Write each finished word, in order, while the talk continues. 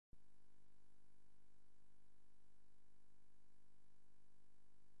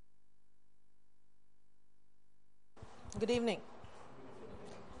Good evening.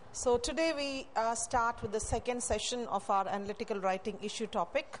 So today we start with the second session of our analytical writing issue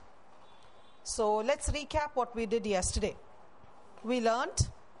topic. So let's recap what we did yesterday. We learned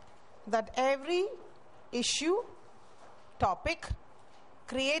that every issue topic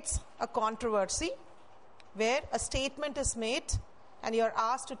creates a controversy where a statement is made and you are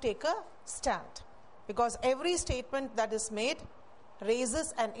asked to take a stand, because every statement that is made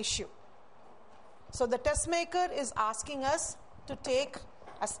raises an issue. So the test maker is asking us to take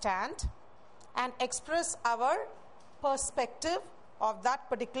a stand and express our perspective of that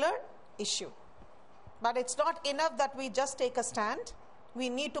particular issue. But it's not enough that we just take a stand. We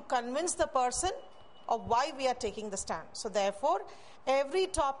need to convince the person of why we are taking the stand. So therefore, every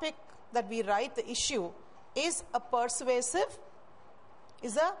topic that we write, the issue, is a persuasive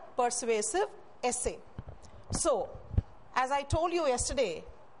essay. So, as I told you yesterday,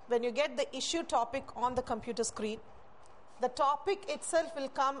 when you get the issue topic on the computer screen, the topic itself will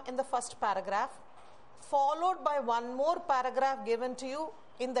come in the first paragraph, followed by one more paragraph given to you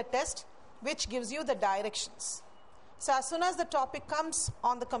in the test, which gives you the directions. So as soon as the topic comes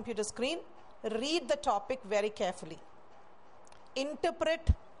on the computer screen, read the topic very carefully. Interpret,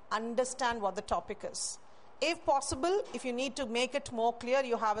 understand what the topic is. If possible, if you need to make it more clear,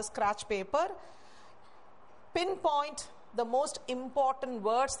 you have a scratch paper. Pinpoint the most important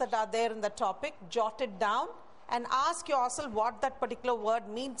words that are there in the topic, jot it down, and ask yourself what that particular word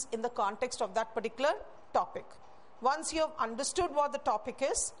means in the context of that particular topic. Once you have understood what the topic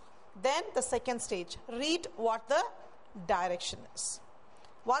is, then the second stage, read what the direction is.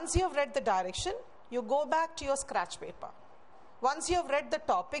 Once you have read the direction, you go back to your scratch paper. Once you have read the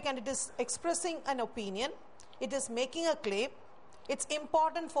topic and it is expressing an opinion, it is making a claim, it's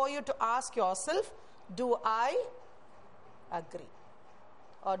important for you to ask yourself, do I agree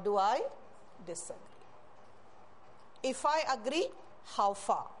or do I disagree? If I agree, how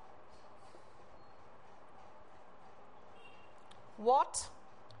far? What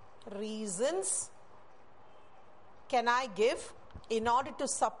reasons can I give in order to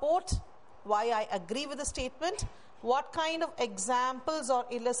support why I agree with the statement? What kind of examples or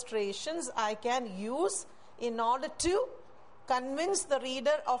illustrations I can use in order to convince the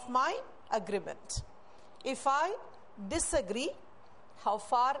reader of my agreement? If I disagree, how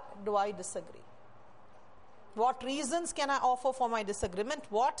far do I disagree? What reasons can I offer for my disagreement?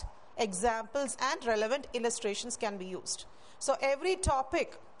 What examples and relevant illustrations can be used? So every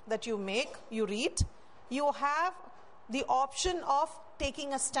topic that you read, you have the option of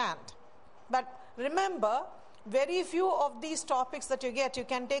taking a stand. But remember, very few of these topics that you get, you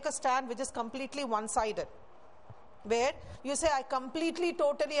can take a stand which is completely one-sided, where you say, I completely,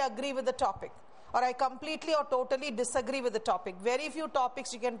 totally agree with the topic, or I completely or totally disagree with the topic. Very few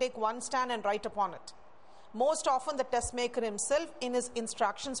topics you can take one stand and write upon it. Most often the test maker himself in his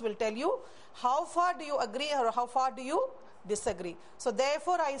instructions will tell you how far do you agree or how far do you disagree. So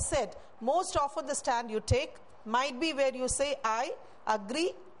therefore I said most often the stand you take might be where you say I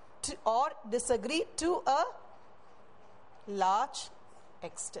agree to or disagree to a large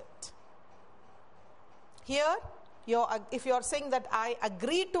extent. Here if you are saying that I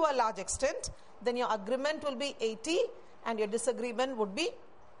agree to a large extent, then your agreement will be 80 and your disagreement would be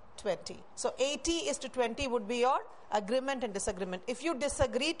 20. So 80:20 would be your agreement and disagreement. If you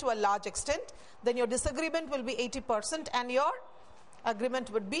disagree to a large extent, then your disagreement will be 80% and your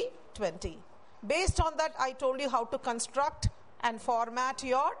agreement would be 20. Based on that, I told you how to construct and format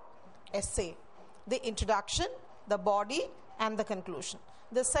your essay. The introduction, the body, and the conclusion.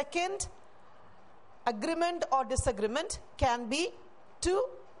 The second agreement or disagreement can be to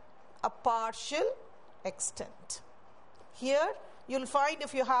a partial extent. Here you'll find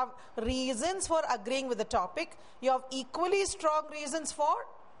if you have reasons for agreeing with the topic, you have equally strong reasons for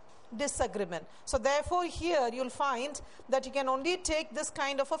disagreement. So therefore here you'll find that you can only take this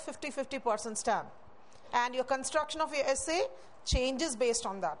kind of a 50-50% stand, and your construction of your essay changes based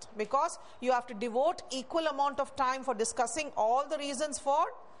on that, because you have to devote equal amount of time for discussing all the reasons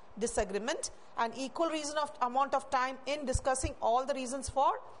for disagreement and equal amount of time in discussing all the reasons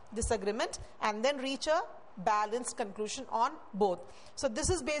for disagreement, and then reach a balanced conclusion on both. So this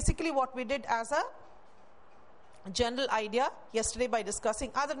is basically what we did as a general idea yesterday by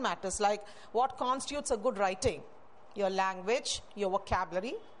discussing other matters like what constitutes a good writing, your language, your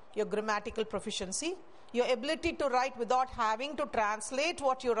vocabulary, your grammatical proficiency, your ability to write without having to translate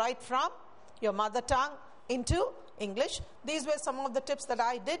what you write from your mother tongue into English. These were some of the tips that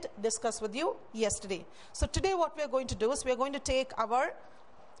I did discuss with you yesterday. So today what we are going to do is we are going to take our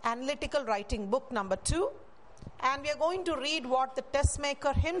analytical writing book number 2 And we are going to read what the test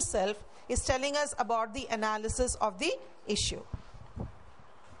maker himself is telling us about the analysis of the issue.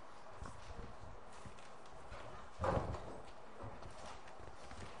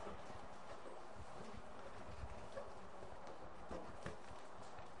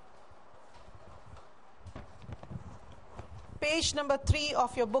 Page number 3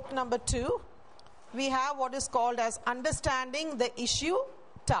 of your book number 2, we have what is called as understanding the issue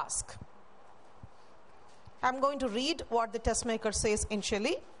task. I'm going to read what the test maker says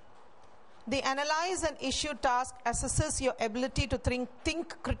initially. The analyze an issue task assesses your ability to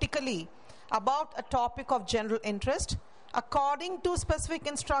think critically about a topic of general interest according to specific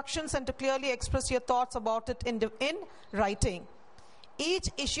instructions and to clearly express your thoughts about it in writing. Each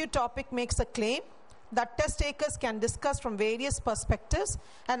issue topic makes a claim that test takers can discuss from various perspectives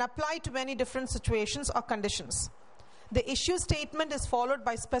and apply to many different situations or conditions. The issue statement is followed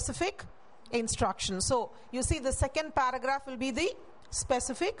by specific instructions. So you see the second paragraph will be the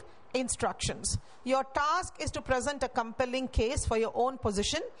specific instructions. Your task is to present a compelling case for your own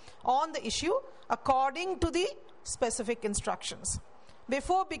position on the issue according to the specific instructions.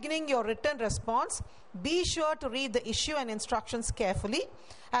 Before beginning your written response, be sure to read the issue and instructions carefully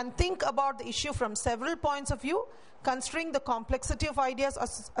and think about the issue from several points of view, considering the complexity of ideas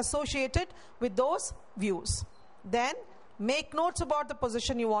associated with those views. Then, make notes about the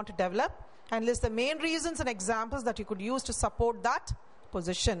position you want to develop and list the main reasons and examples that you could use to support that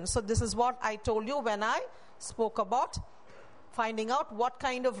position. So this is what I told you when I spoke about finding out what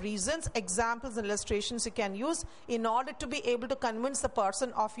kind of reasons, examples and illustrations you can use in order to be able to convince the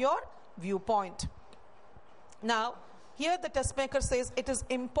person of your viewpoint. Now, here the test maker says it is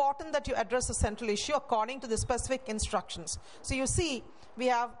important that you address a central issue according to the specific instructions. So you see, we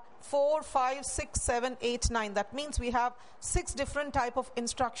have 4, 5, 6, 7, 8, 9. That means we have 6 different type of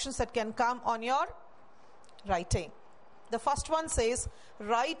instructions that can come on your writing. The first one says,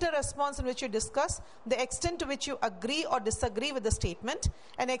 write a response in which you discuss the extent to which you agree or disagree with the statement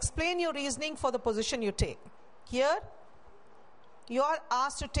and explain your reasoning for the position you take. Here, you are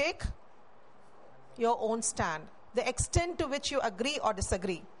asked to take your own stand, the extent to which you agree or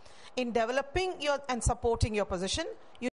disagree. In developing and supporting your position,